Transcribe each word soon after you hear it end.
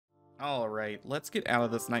Alright, let's get out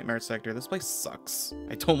of this nightmare sector. This place sucks.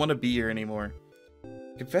 I don't want to be here anymore.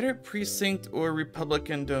 Confederate precinct or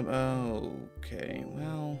Republican oh, okay,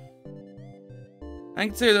 well, I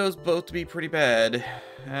consider those both to be pretty bad.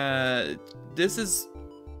 This is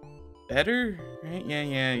better, right?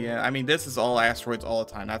 Yeah. I mean, this is all asteroids all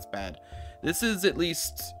the time. That's bad. This is at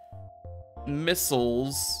least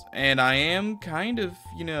missiles, and I am kind of,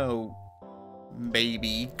 you know,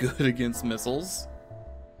 maybe good against missiles.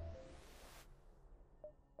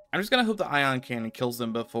 I'm just gonna hope the ion cannon kills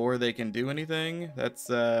them before they can do anything. That's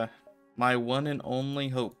my one and only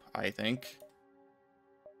hope, I think.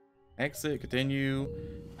 Exit, continue.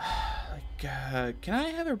 Can I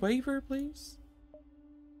have a waiver, please?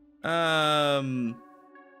 Oh,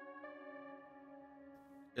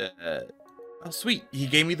 sweet. He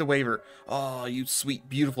gave me the waiver. Oh, you sweet,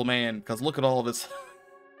 beautiful man. Because look at all of this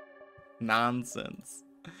nonsense.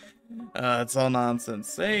 It's all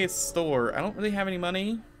nonsense. Hey, store. I don't really have any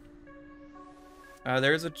money.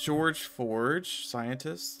 There's a George Forge,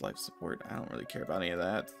 scientist, life support. I don't really care about any of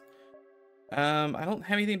that. I don't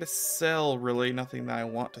have anything to sell, really. Nothing that I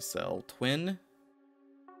want to sell. Twin?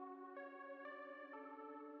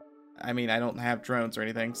 I mean, I don't have drones or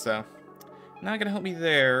anything, so not gonna help me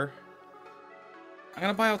there. I'm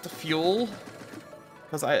gonna buy out the fuel,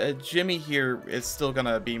 because Jimmy here is still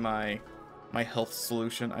gonna be my health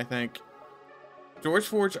solution, I think. George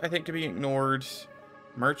Forge, I think, can be ignored.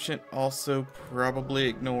 Merchant also probably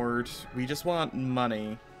ignored. We just want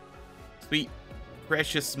money. Sweet,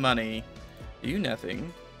 precious money. Do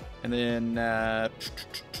nothing. And then,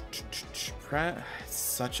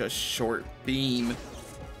 such a short beam.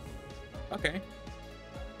 Okay.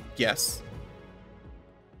 Yes.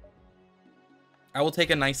 I will take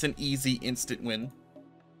a nice and easy instant win.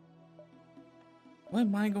 Why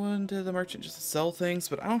am I going to the merchant just to sell things?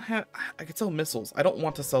 But I don't have... I could sell missiles. I don't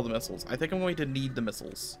want to sell the missiles. I think I'm going to need the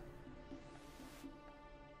missiles.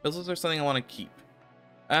 Missiles are something I want to keep.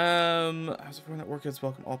 I was informed that orchids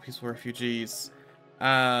welcome all peaceful refugees.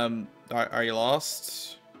 Are you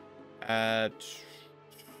lost? Can't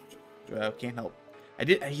help.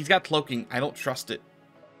 He's got cloaking. I don't trust it.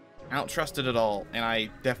 I don't trust it at all. And I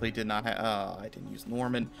definitely did not have... I didn't use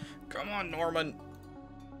Norman. Come on, Norman.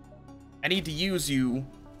 I need to use you.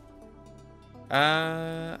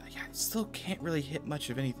 Yeah, I still can't really hit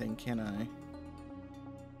much of anything, can I?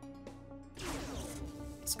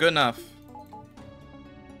 It's good enough.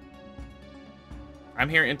 I'm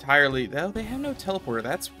here entirely... Oh, they have no teleporter.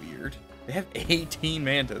 That's weird. They have 18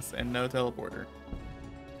 mantis and no teleporter.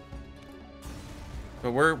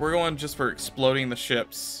 But we're going just for exploding the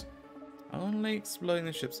ships. Only exploding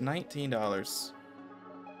the ships. $19.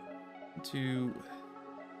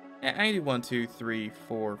 I do 1, 2, 3,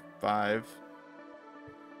 4, 5.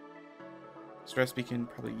 Stress beacon,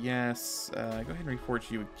 probably yes. Go ahead and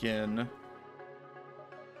reforge you again.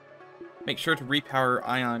 Make sure to repower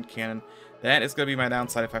ion cannon. That is going to be my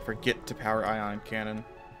downside if I forget to power ion cannon.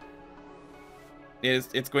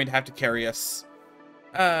 It's going to have to carry us.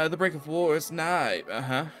 The brink of war is nigh.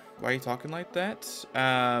 Why are you talking like that?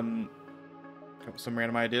 Come up with some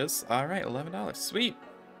random ideas. All right, $11. Sweet.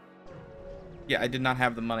 Yeah, I did not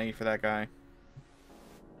have the money for that guy.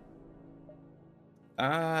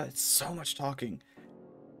 It's so much talking.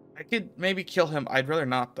 I could maybe kill him. I'd rather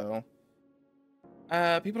not, though.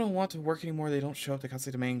 People don't want to work anymore. They don't show up. They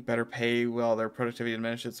constantly demand better pay. Well, their productivity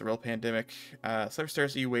diminishes. It's a real pandemic. Server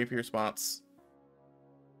stars, you wait for your response.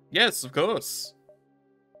 Yes, of course.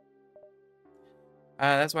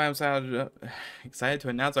 That's why I'm excited to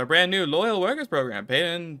announce our brand new Loyal Workers program, paid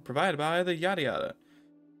and provided by the yada yada.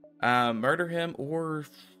 Murder him or...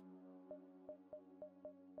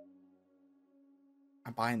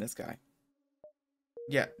 I'm buying this guy.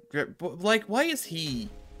 Yeah, like, why is he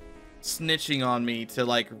snitching on me to,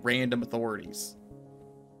 like, random authorities?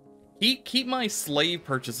 Keep my slave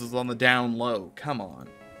purchases on the down low. Come on.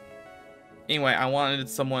 Anyway, I wanted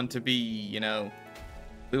someone to be, you know,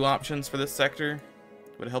 blue options for this sector.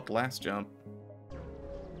 Would have helped the last jump.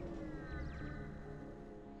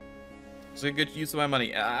 Is it a good use of my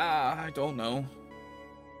money? I don't know.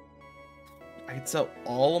 I could sell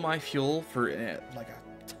all of my fuel for like a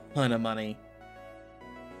ton of money.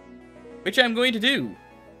 Which I'm going to do.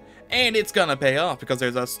 And it's gonna pay off because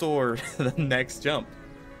there's a store the next jump.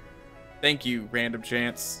 Thank you, random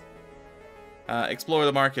chance. Explore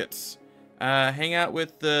the markets. Hang out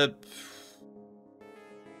with the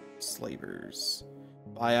slavers.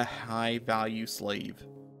 Buy a high value slave.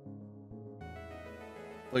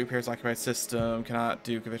 Repairs occupied system, cannot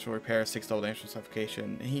do conventional repair, 6 double damage from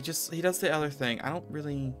suffocation. And he does the other thing. I don't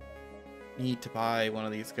really need to buy one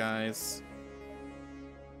of these guys.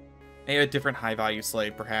 Maybe a different high-value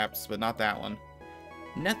slave, perhaps, but not that one.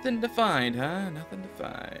 Nothing to find, huh? Nothing to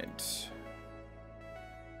find.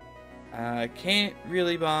 Can't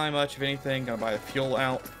really buy much of anything. Gonna buy the fuel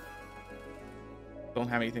out. Don't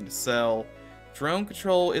have anything to sell. Drone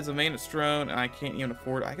control is a maintenance drone, and I can't even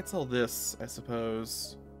afford it. I could sell this, I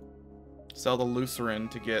suppose. Sell the Lucerin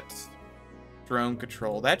to get drone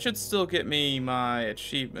control. That should still get me my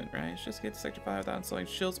achievement, right? It's just get Sector 5 without installing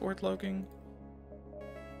shields or cloaking.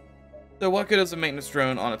 So what good is a maintenance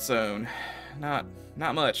drone on its own? Not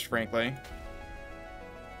much, frankly.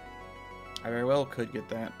 I very well could get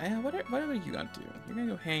that. What are you gonna do? You're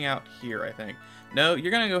gonna go hang out here, I think. No,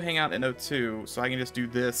 you're gonna go hang out in O2, so I can just do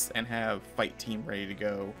this and have fight team ready to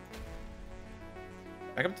go.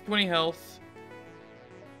 Back up to 20 health.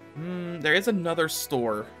 There is another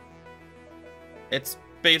store. It's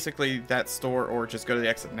basically that store, or just go to the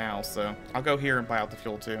exit now, so I'll go here and buy out the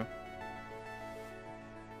fuel too.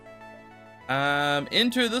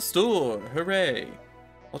 Enter the store! Hooray!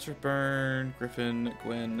 Ultra Burn, Griffin,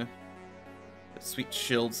 Gwen. Sweet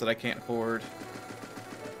shields that I can't afford.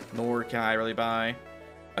 Nor can I really buy.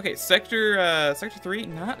 Okay, Sector 3,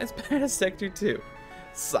 not as bad as Sector 2.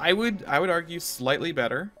 So I would argue slightly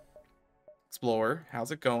better. Explorer,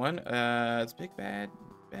 how's it going? It's big bad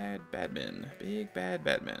men. Big bad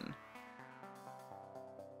men.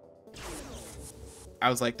 I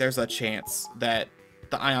was like, there's a chance that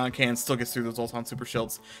the ion cannon still gets through those Zoltan super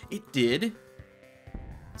shields. It did.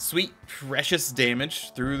 Sweet, precious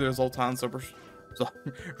damage through the Zoltan super.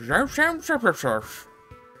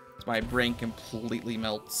 My brain completely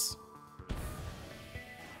melts.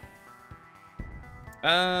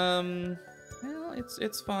 Well,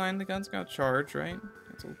 it's fine. The gun's gonna charge, right?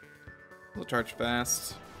 It'll charge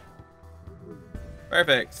fast.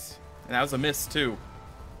 Perfect. And that was a miss too.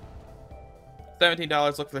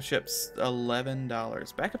 $17. Look for the ships.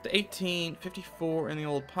 $11. Back up to 18. 54 in the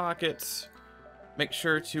old pocket. Make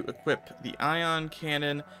sure to equip the ion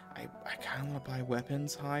cannon. I kind of want to buy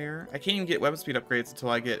weapons higher. I can't even get weapon speed upgrades until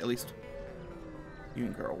I get at least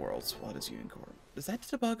Unicorn Worlds. What is Unicorn? Is that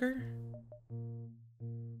debugger?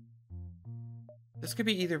 This could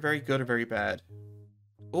be either very good or very bad.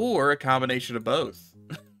 Or a combination of both.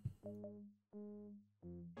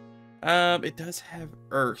 It does have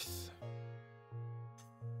Earth.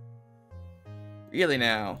 Really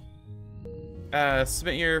now.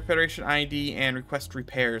 Submit your Federation ID and request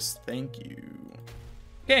repairs. Thank you.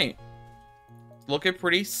 Okay. Looking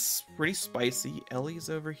pretty spicy. Ellie's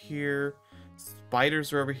over here.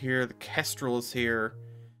 Spiders are over here. The Kestrel is here.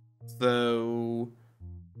 So...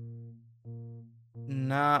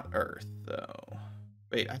 not Earth, though.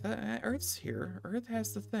 Wait, I thought Earth's here. Earth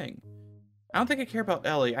has the thing. I don't think I care about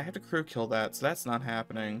Ellie. I have to crew kill that, so that's not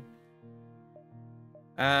happening.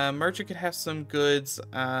 Merchant could have some goods.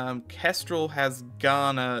 Kestrel has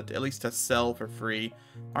Ghana, at least to sell for free.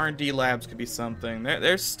 R&D labs could be something.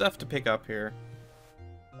 There's stuff to pick up here.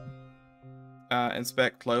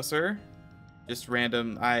 Inspect closer. Just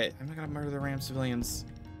random. I'm not gonna murder the random civilians.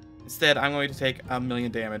 Instead, I'm going to take 1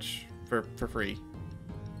 million damage for free.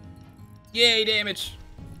 Yay, damage!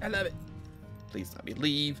 I love it. Please let me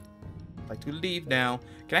leave. I'd like to leave now.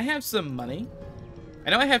 Can I have some money? I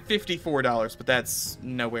know I have $54, but that's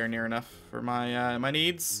nowhere near enough for my my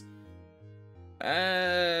needs.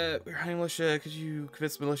 We're high militia. Could you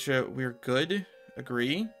convince militia we're good?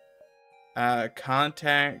 Agree.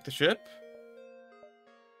 Contact the ship.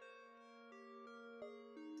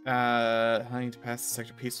 Hunting to pass the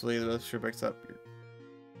sector peacefully. The militia breaks up.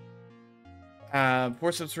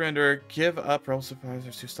 Force them to surrender. Give up. Rebel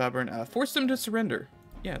supervisors too stubborn. Force them to surrender.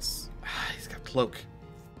 Yes. He's got cloak.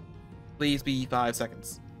 Please be 5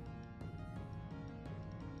 seconds.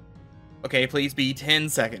 Okay, please be 10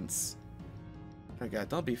 seconds. Oh god,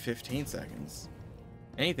 don't be 15 seconds.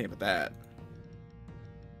 Anything but that.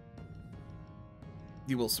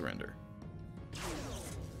 You will surrender.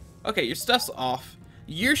 Okay, your stuff's off.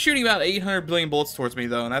 You're shooting about 800 billion bullets towards me,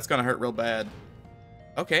 though, and that's gonna hurt real bad.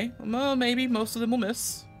 Okay, well, maybe most of them will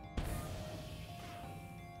miss.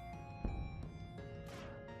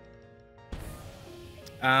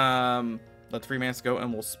 Let 3 mans go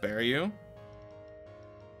and we'll spare you.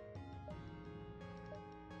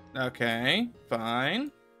 Okay,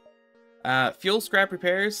 fine. Fuel scrap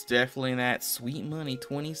repairs, definitely that sweet money,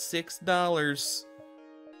 $26.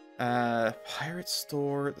 Pirate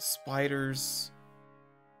store, the spiders.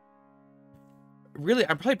 Really,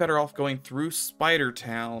 I'm probably better off going through Spider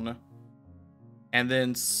Town and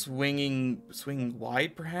then swinging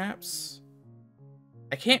wide, perhaps.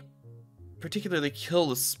 I can't particularly kill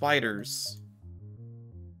the spiders.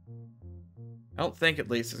 I don't think, at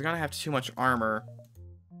least. They're gonna have too much armor.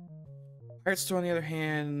 Pirate store, on the other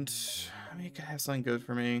hand, I mean, it could have something good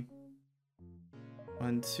for me.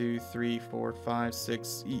 1, 2, 3, 4, 5,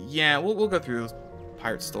 6. Yeah, we'll go through this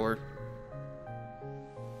pirate store.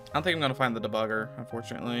 I don't think I'm gonna find the debugger,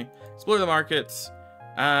 unfortunately. Explore the markets.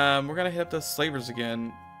 We're gonna hit up the slavers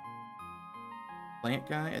again. Plant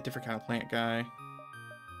guy? A different kind of plant guy.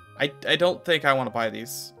 I don't think I want to buy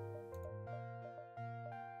these.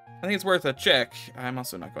 I think it's worth a check. I'm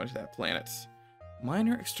also not going to that planet.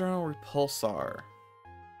 Minor external repulsar.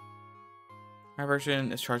 My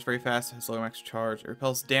version is charged very fast. It has low max charge. It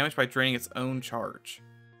repels damage by draining its own charge.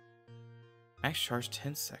 Max charge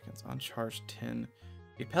 10 seconds. On charge 10.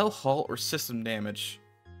 Repel, halt, or system damage.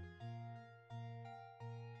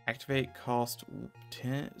 Activate cost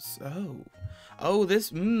 10. Oh, this.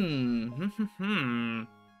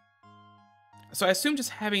 So I assume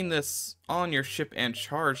just having this on your ship and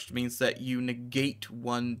charged means that you negate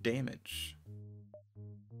 1 damage.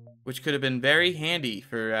 Which could have been very handy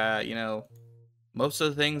for, you know, most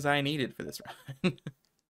of the things I needed for this run.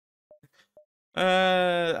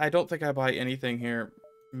 I don't think I buy anything here.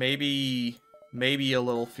 Maybe a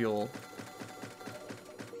little fuel.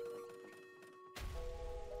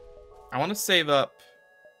 I want to save up.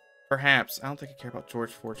 Perhaps. I don't think I care about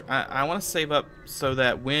George Forge. I want to save up so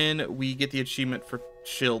that when we get the achievement for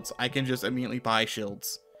shields, I can just immediately buy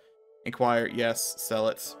shields. Inquire, yes. Sell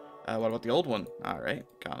it. What about the old one? Alright.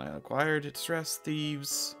 Got it. Acquired. Distress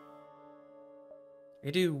Thieves.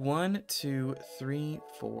 I do 1, 2, 3,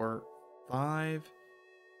 4, 5,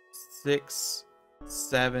 6,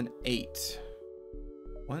 7, 8.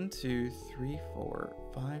 1, 2, 3, 4,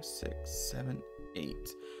 5, 6, 7, 8.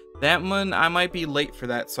 That one, I might be late for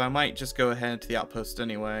that, so I might just go ahead to the outpost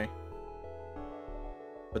anyway.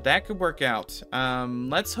 But that could work out.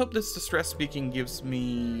 Let's hope this distress speaking gives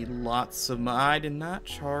me lots of... I did not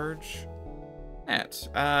charge that.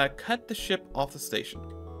 Cut the ship off the station.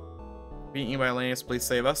 Being eaten by Lannis, please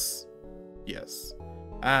save us. Yes.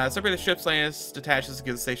 Separate the ship's Lannis, detaches to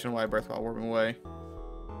give the station a wide berth while warping away.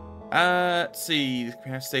 Let's see. The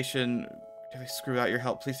command station... If they screw out your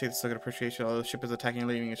help, please take the second appreciation. Although the ship is attacking and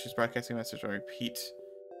leaving, and she's broadcasting a message on repeat.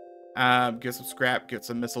 Give some scrap, give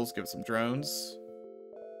some missiles, give some drones.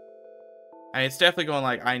 I mean, it's definitely going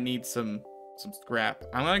like, I need some scrap.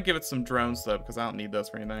 I'm gonna give it some drones though, because I don't need those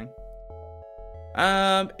for anything.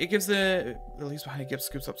 It gives the leaves behind, it gives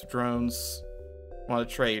scoops up to drones. Want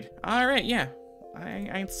to trade? Alright, yeah. I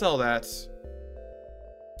can sell that.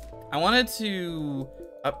 I wanted to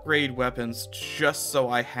upgrade weapons just so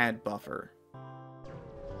I had buffer.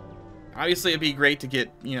 Obviously, it'd be great to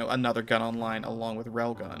get, you know, another gun online along with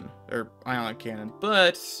railgun or ionic cannon,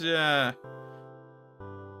 but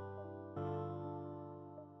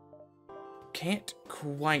can't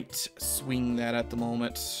quite swing that at the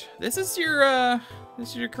moment. This is your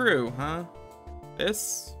crew, huh?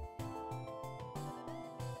 This.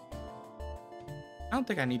 I don't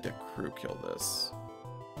think I need to crew kill this.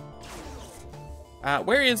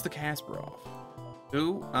 Where is the Kasparov?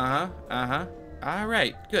 Ooh,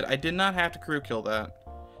 Alright, good. I did not have to crew kill that.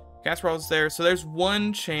 Kasparov's there, so there's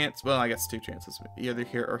 1 chance, well, I guess 2 chances, either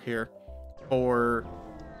here or here, for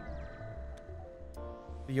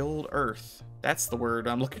the old Earth. That's the word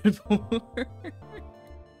I'm looking for.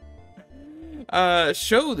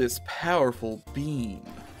 Show this powerful beam.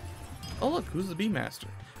 Oh, look, who's the beam master?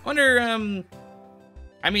 Wonder,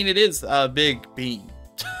 I mean, it is a big beam.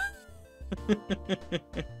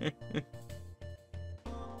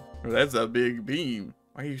 That's a big beam.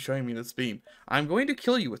 Why are you showing me this beam? I'm going to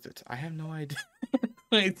kill you with it. I have no idea.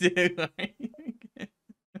 I do.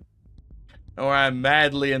 Or I'm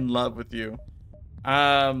madly in love with you. Who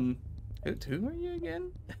are you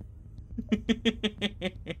again? I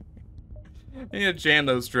need to jam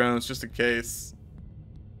those drones just in case.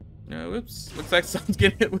 No, whoops. Looks like someone's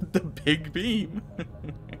getting hit with the big beam.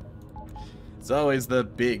 It's always the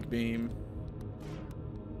big beam.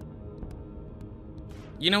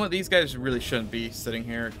 You know what? These guys really shouldn't be sitting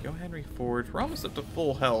here. Go ahead and reforge. We're almost up to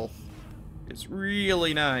full health. It's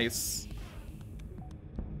really nice.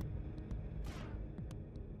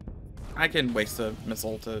 I can waste a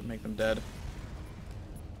missile to make them dead.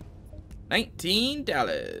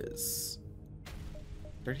 $19.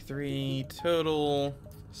 33 total.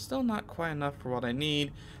 Still not quite enough for what I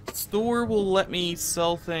need. Store will let me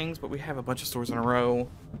sell things, but we have a bunch of stores in a row.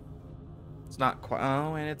 It's not quite.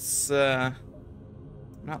 Oh, and it's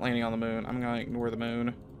I'm not landing on the moon. I'm gonna ignore the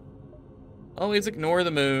moon. Always ignore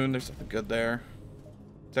the moon. There's something good there.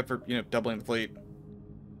 Except for, you know, doubling the fleet.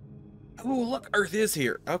 Oh, look, Earth is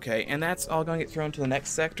here. Okay, and that's all gonna get thrown to the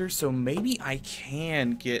next sector, so maybe I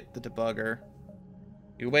can get the debugger.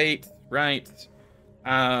 You wait, right.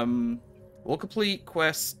 We'll complete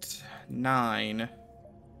quest 9.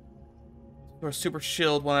 Or super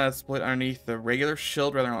shield, one that's split underneath the regular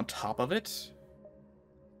shield rather than on top of it.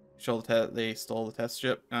 They stole the test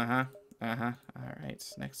ship. Alright,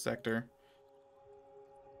 next sector.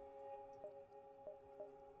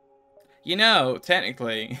 You know,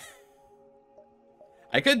 technically,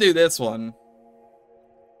 I could do this one.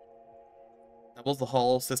 Doubles the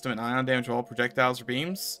hull system and ion damage of all projectiles or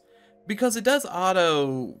beams. Because it does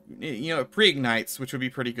auto, you know, it pre-ignites, which would be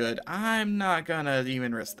pretty good. I'm not gonna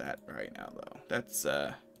even risk that right now, though. That's,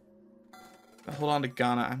 hold on to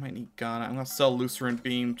Ghana. I might need Ghana. I'm gonna sell Lucerne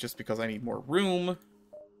Beam just because I need more room.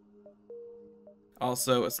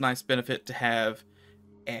 Also, it's a nice benefit to have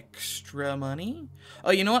extra money. Oh,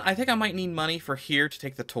 you know what? I think I might need money for here to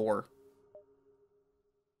take the tour.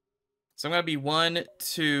 So I'm gonna be 1,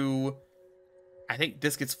 2... I think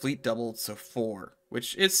this gets fleet doubled, so 4.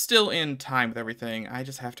 Which is still in time with everything. I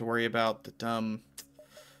just have to worry about the dumb...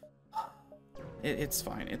 It's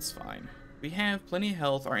fine, it's fine. We have plenty of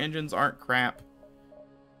health. Our engines aren't crap.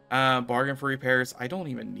 Bargain for repairs. I don't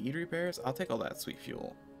even need repairs. I'll take all that sweet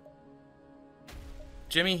fuel.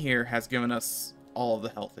 Jimmy here has given us all of the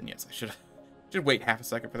health, and yes, I should wait half a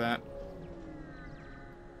second for that.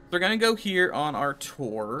 We're gonna go here on our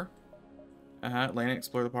tour. Land and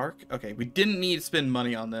explore the park. Okay, we didn't need to spend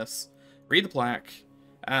money on this. Read the plaque.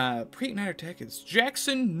 Pre-igniter tech is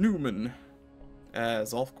Jackson Newman.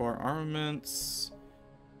 Zolfgar armaments.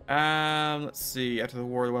 Let's see. After the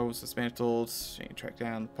war, the weapon was dismantled. You can track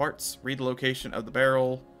down the parts. Read the location of the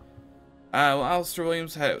barrel. Alistair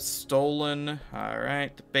Williams had it stolen.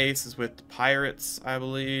 Alright. The base is with the pirates, I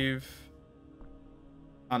believe.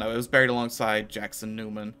 Oh no, it was buried alongside Jackson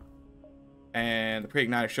Newman. And the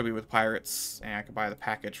pre-igniter should be with pirates. And I can buy the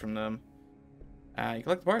package from them. You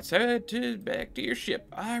collect the parts, head back to your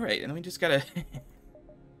ship. Alright, and then we just gotta...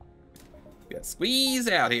 squeeze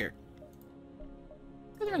out here.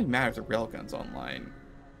 It doesn't really matter if the railgun's online.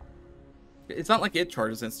 It's not like it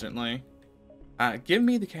charges instantly. Give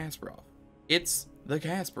me the Kasparov. It's the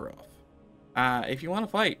Kasparov. If you want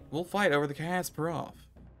to fight, we'll fight over the Kasparov.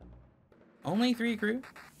 Only 3 crew.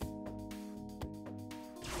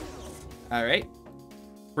 Alright.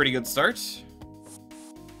 Pretty good start.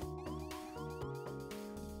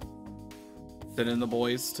 Send in the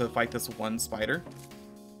boys to fight this one spider.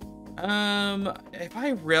 If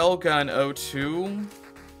I railgun O2,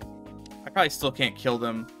 I probably still can't kill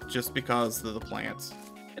them just because of the plants.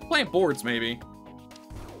 And plant boards, maybe.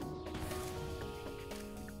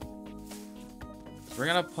 We're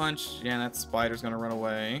gonna punch. Yeah, that spider's gonna run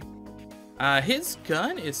away. His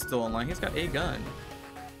gun is still online. He's got a gun.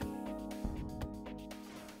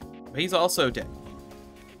 But he's also dead.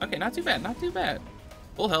 Okay, not too bad, not too bad.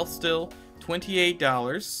 Full health still.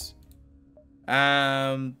 $28.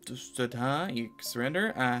 You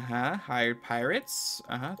surrender. Hired pirates.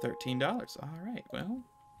 $13. Alright, well.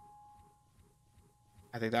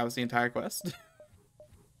 I think that was the entire quest.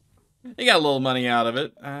 You got a little money out of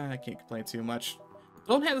it. I can't complain too much.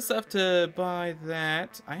 Don't have the stuff to buy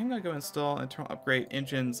that. I am gonna go install internal upgrade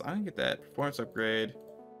engines. I'm gonna get that performance upgrade.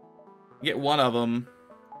 Get one of them.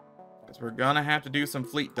 Because we're gonna have to do some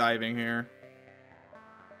fleet diving here.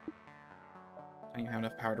 I don't have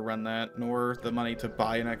enough power to run that, nor the money to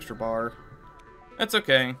buy an extra bar. That's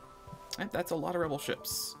okay. That's a lot of rebel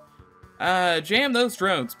ships. Jam those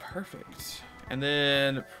drones. Perfect. And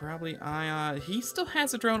then probably Ion. He still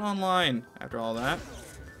has a drone online after all that.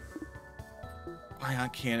 Ion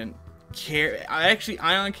cannon. Actually,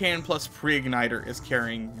 ion cannon plus pre-igniter is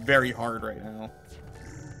carrying very hard right now.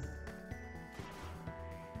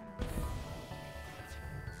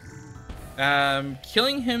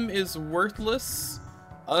 Killing him is worthless,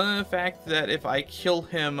 other than the fact that if I kill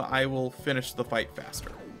him, I will finish the fight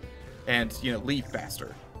faster. And, you know, leave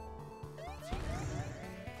faster.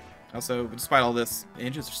 Also, despite all this,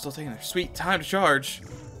 engines are still taking their sweet time to charge.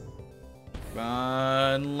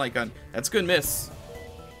 Light gun. That's a good miss.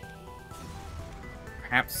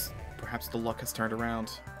 Perhaps the luck has turned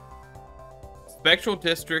around. Spectral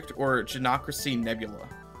District or Genocracy Nebula.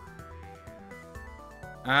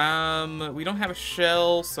 We don't have a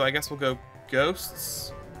shell, so I guess we'll go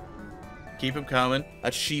ghosts. Keep them coming.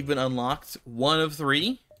 Achievement unlocked. 1 of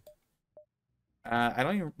 3. I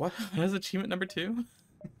don't even... What is achievement number 2?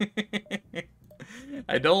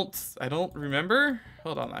 I don't remember.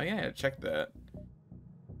 Hold on, I gotta check that.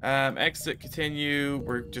 Exit, continue.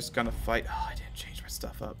 We're just gonna fight. Oh, I didn't change my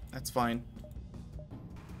stuff up. That's fine.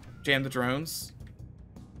 Jam the drones.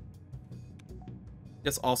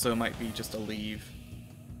 This also might be just a leave.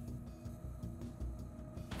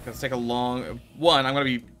 It's gonna take a long... One, I'm gonna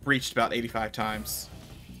be breached about 85 times.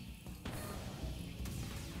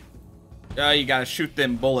 You gotta shoot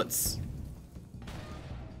them bullets.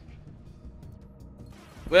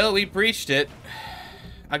 Well, we breached it.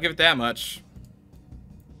 I'll give it that much.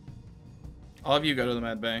 All of you go to the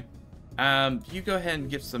med bay. You go ahead and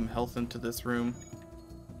give some health into this room.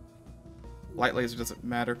 Light laser doesn't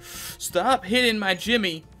matter. Stop hitting my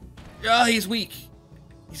Jimmy. Oh, he's weak.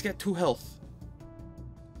 He's got 2 health.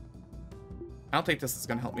 I don't think this is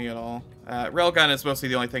gonna help me at all. Railgun is mostly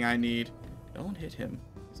the only thing I need. Don't hit him.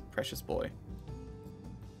 He's a precious boy.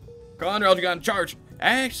 Come on, Railgun, charge!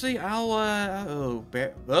 Actually, I'll, oh,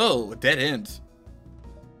 dead end.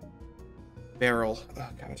 Barrel. Oh,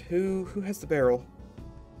 God. Who has the barrel?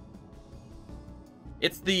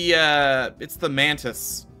 It's the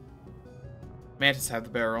Mantis. Mantis have the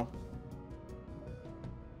barrel.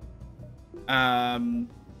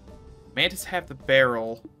 Mantis have the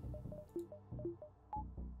barrel.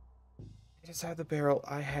 Mantis have the barrel.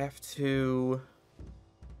 I have to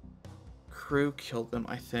crew kill them,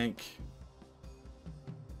 I think.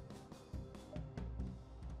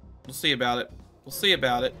 We'll see about it. We'll see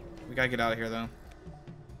about it. We gotta get out of here, though.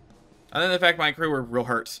 Other than the fact my crew were real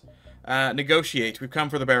hurt. Negotiate. We've come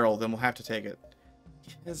for the barrel, then we'll have to take it.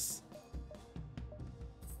 There's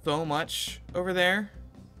so much over there.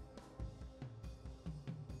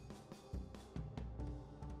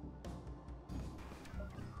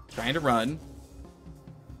 Trying to run.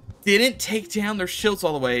 Didn't take down their shields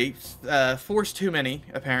all the way. Forced too many,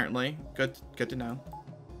 apparently. Good to know.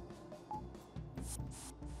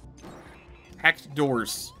 Hacked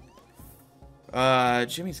doors.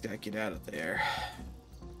 Jimmy's gotta get out of there.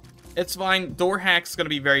 It's fine. Door hack's gonna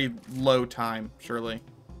be very low time, surely.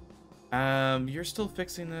 You're still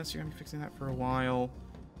fixing this. You're gonna be fixing that for a while.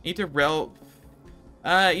 Need to rail...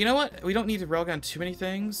 you know what? We don't need to railgun too many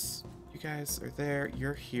things. You guys are there.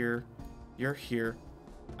 You're here. You're here.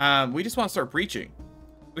 We just want to start breaching.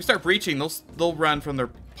 If we start breaching, they'll run from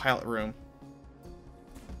their pilot room.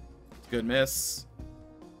 Good miss.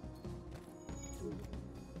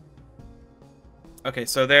 Okay,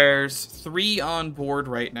 so there's 3 on board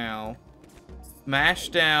right now. Smash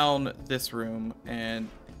down this room, and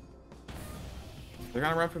they're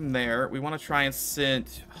gonna run from there. We want to try and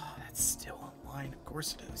send... Oh, that's still online. Of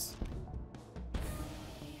course it is.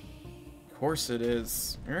 Of course it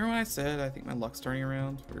is. Remember when I said I think my luck's turning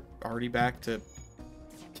around? We're already back to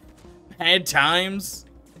bad times.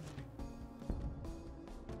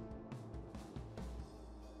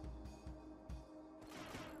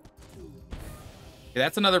 Okay,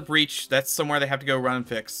 that's another breach. That's somewhere they have to go run and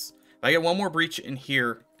fix. If I get one more breach in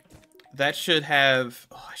here, that should have...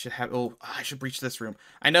 Oh, I should have... Oh, I should breach this room.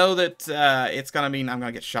 I know that it's gonna mean I'm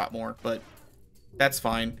gonna get shot more, but that's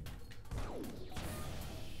fine.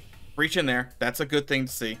 Breach in there. That's a good thing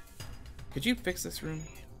to see. Could you fix this room,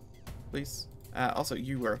 please? Also,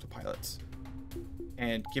 you are the pilots.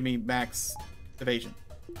 And give me max evasion.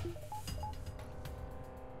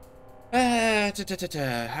 I'm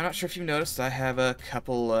not sure if you noticed, I have a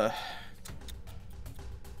couple of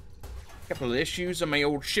issues on my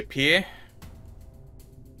old ship here.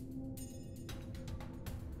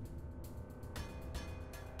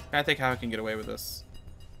 I think how I can get away with this.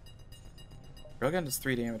 Railgun does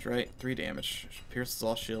 3 damage, right? 3 damage. Pierces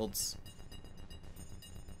all shields.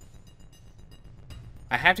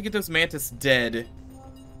 I have to get those Mantis dead.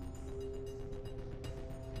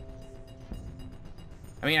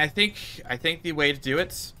 I mean, I think the way to do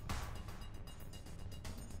it...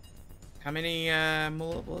 How many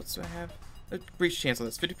mullet bullets do I have? A breach chance on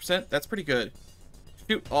this. 50%? That's pretty good.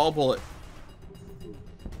 Shoot all bullet.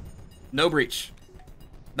 No breach.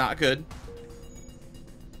 Not good.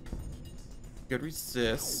 Good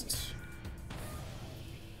resist.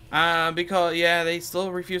 Because, yeah, they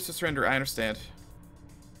still refuse to surrender. I understand.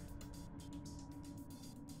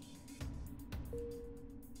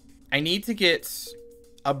 I need to get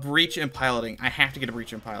a breach in piloting. I have to get a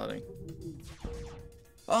breach in piloting.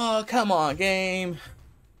 Oh, come on, game.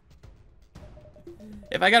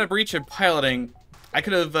 If I got a breach in piloting, I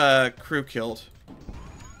could have crew killed.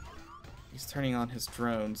 He's turning on his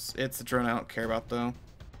drones. It's a drone I don't care about, though.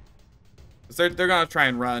 They're gonna try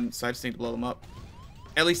and run, so I just need to blow them up.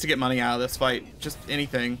 At least to get money out of this fight. Just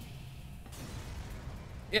anything.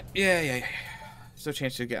 Yeah. There's no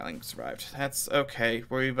chance the Gatling survived. That's okay.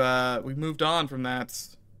 We've moved on from that.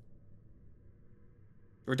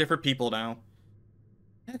 We're different people now.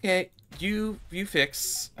 Okay, you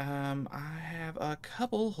fix. I have a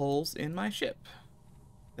couple holes in my ship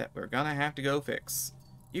that we're gonna have to go fix.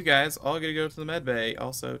 You guys all gotta go to the med bay.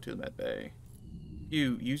 Also to the med bay.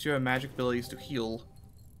 You use your magic abilities to heal.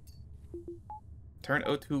 Turn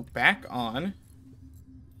O2 back on.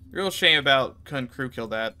 Real shame about couldn't crew kill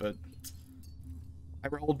that, but I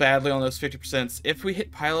rolled badly on those 50%. If we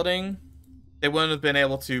hit piloting, they wouldn't have been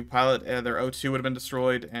able to pilot. Their O2 would have been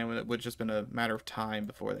destroyed, and it would have just been a matter of time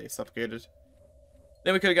before they suffocated.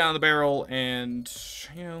 Then we could have gotten the barrel and,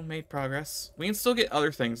 you know, made progress. We can still get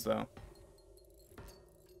other things, though.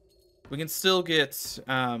 We can still get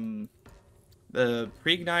the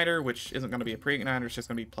pre-igniter, which isn't going to be a pre-igniter. It's just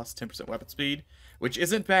going to be plus 10% weapon speed, which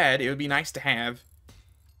isn't bad. It would be nice to have.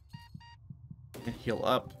 And heal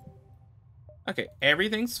up. Okay,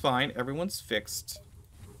 everything's fine. Everyone's fixed.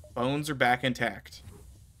 Bones are back intact.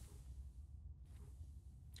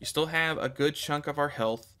 You still have a good chunk of our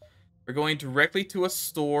health. We're going directly to a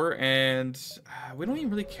store, and we don't even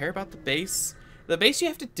really care about the base. The base you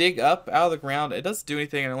have to dig up out of the ground. It doesn't do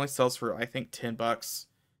anything, and it only sells for, I think, 10 bucks.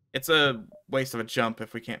 It's a waste of a jump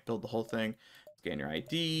if we can't build the whole thing. Scan your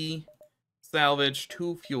ID. Salvage.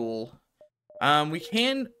 2 fuel. We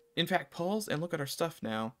can, in fact, pause and look at our stuff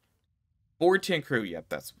now. Board 10 crew. Yep,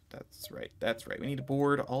 that's right. That's right. We need to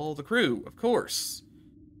board all the crew, of course.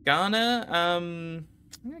 Ghana, I'm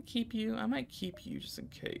gonna keep you. I might keep you just in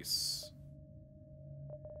case.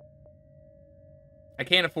 I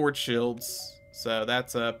can't afford shields, so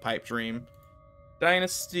that's a pipe dream.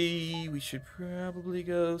 Dynasty, we should probably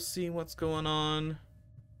go see what's going on.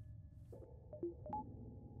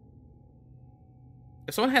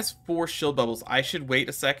 If someone has 4 shield bubbles, I should wait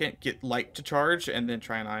a second, get light to charge, and then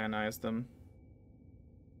try and ionize them.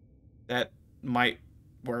 That might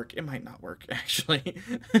work. It might not work, actually.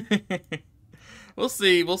 We'll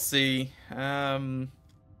see. We'll see. I don't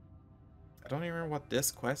even remember what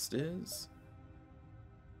this quest is.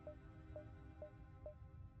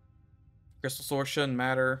 Crystal source shouldn't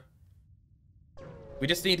matter. We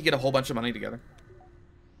just need to get a whole bunch of money together.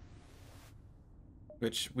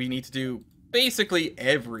 Which we need to do basically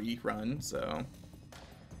every run, so.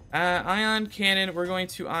 Ion cannon, we're going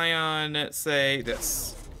to ion, say,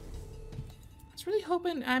 this. I was really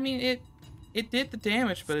hoping, I mean, it did the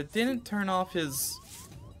damage, but it didn't turn off his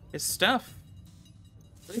stuff.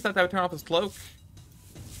 I really thought that would turn off his cloak.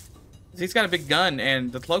 He's got a big gun,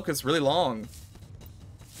 and the cloak is really long.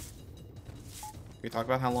 Can we talk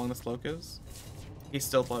about how long this cloak is? He's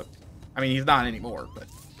still cloaked. I mean, he's not anymore, but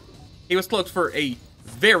he was cloaked for a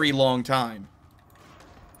very long time.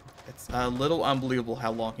 It's a little unbelievable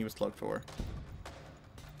how long he was cloaked for.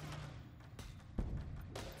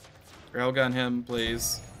 Railgun him,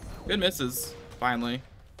 please. Good misses, finally.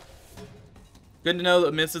 Good to know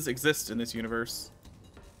that misses exist in this universe.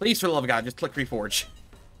 Please, for the love of God, just click reforge.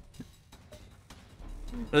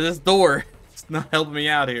 This door is not helping me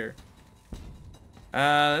out here.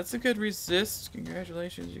 That's a good resist.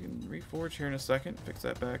 Congratulations, you can reforge here in a second. Fix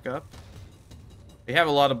that back up. They have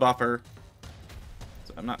a lot of buffer,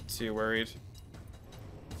 so I'm not too worried.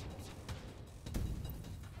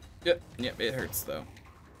 Yep, it hurts though.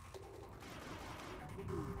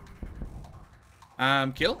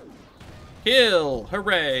 Kill? Kill!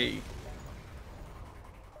 Hooray!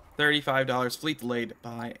 $35. Fleet delayed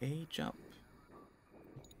by a jump.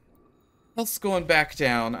 Health's going back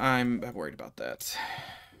down. I'm worried about that.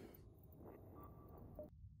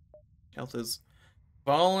 Health is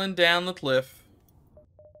falling down the cliff.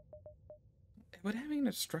 Would having an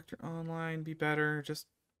instructor online be better? Just,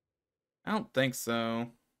 I don't think so.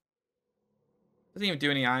 Doesn't even do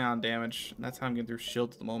any ion damage. That's how I'm getting through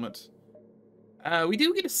shields at the moment. We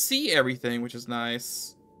do get to see everything, which is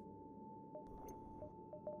nice.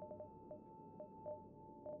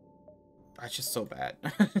 That's just so bad.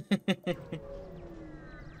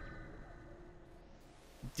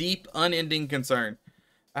 Deep, unending concern.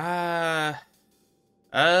 Oh,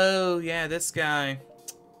 yeah, this guy.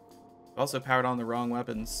 Also powered on the wrong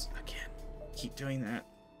weapons. Again, I keep doing that.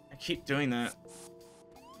 I keep doing that.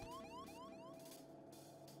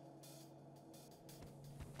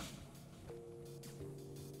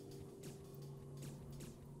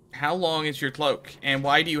 How long is your cloak? And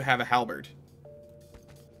why do you have a halberd?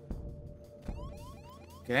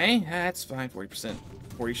 Okay, that's fine. 40%.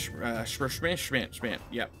 40 Schmint.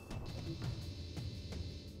 Yep.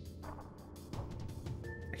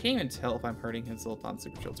 I can't even tell if I'm hurting his Zoltan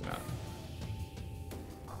super shields or not.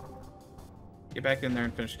 Get back in there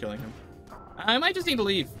and finish killing him. I might just need to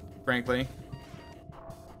leave, frankly.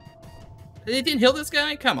 It didn't heal this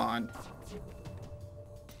guy? Come on.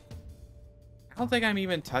 I don't think I'm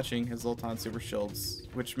even touching his Zoltan super shields,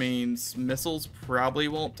 which means missiles probably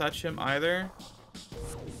won't touch him either.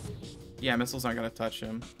 Yeah, missiles aren't gonna touch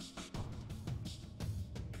him.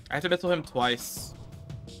 I have to missile him twice.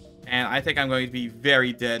 And I think I'm going to be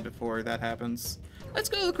very dead before that happens. Let's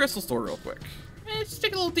go to the crystal store real quick. Let's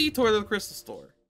take a little detour to the crystal store.